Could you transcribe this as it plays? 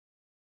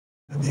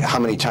How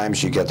many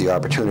times you get the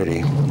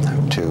opportunity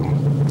to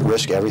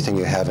risk everything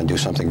you have and do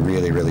something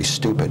really, really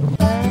stupid.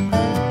 Going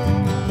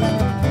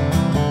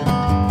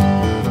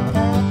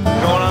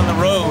on the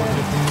road,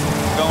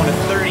 going to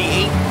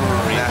 38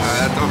 breweries,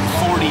 that took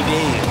 40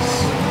 days.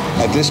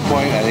 At this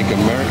point, I think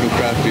American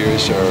craft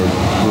beers are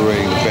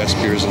brewing the best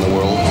beers in the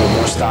world. There are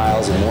more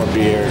styles and more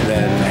beer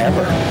than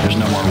ever. There's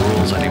no more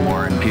rules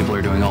anymore, and people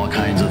are doing all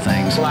kinds of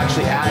things. We'll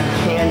actually add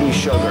candy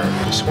sugar,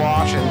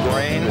 squash and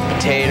grain, with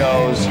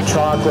potatoes,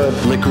 chocolate,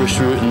 licorice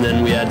root, and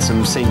then we add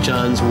some St.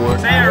 John's wort.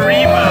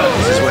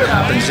 This is what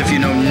happens if you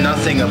know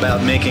nothing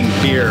about making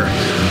beer,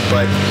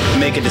 but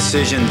make a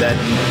decision that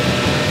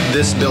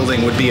this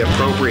building would be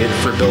appropriate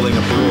for building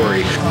a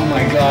brewery. Oh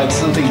my God,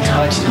 something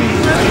touched me.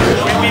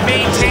 Can we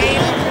maintain?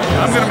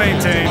 I'm going to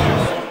maintain.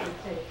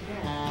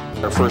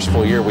 Our first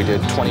full year, we did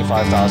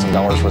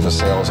 $25,000 worth of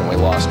sales, and we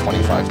lost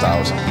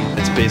 $25,000.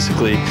 It's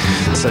basically,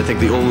 I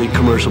think, the only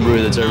commercial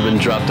brewery that's ever been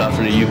dropped off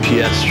in a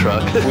UPS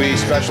truck. We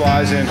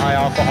specialize in high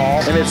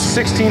alcohol, and it's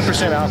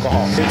 16%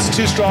 alcohol. It's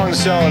too strong to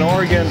sell in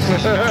Oregon.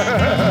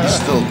 He's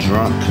still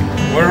drunk.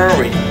 Where are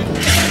we?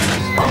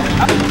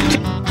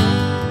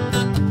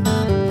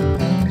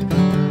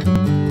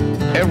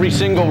 Every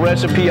single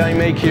recipe I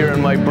make here in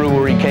my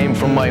brewery came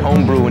from my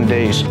home brewing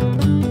days.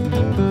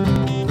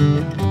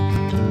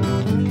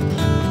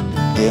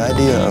 The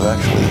idea of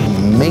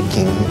actually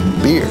making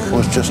beer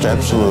was just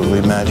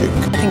absolutely magic.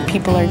 I think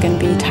people are going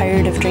to be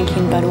tired of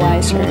drinking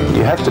Budweiser.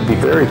 You have to be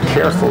very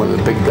careful that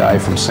the big guy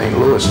from St.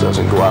 Louis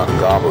doesn't go out and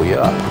gobble you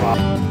up.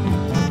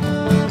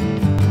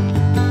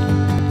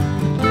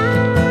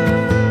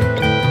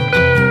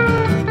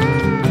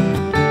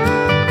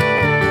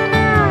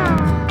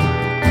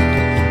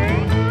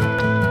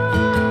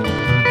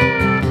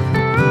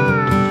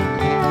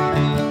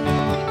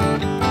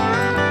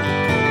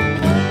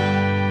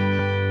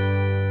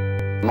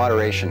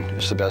 Moderation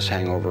is the best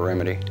hangover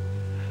remedy.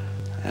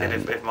 And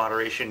if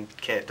moderation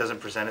doesn't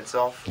present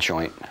itself?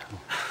 Joint.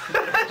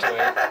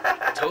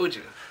 I told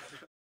you.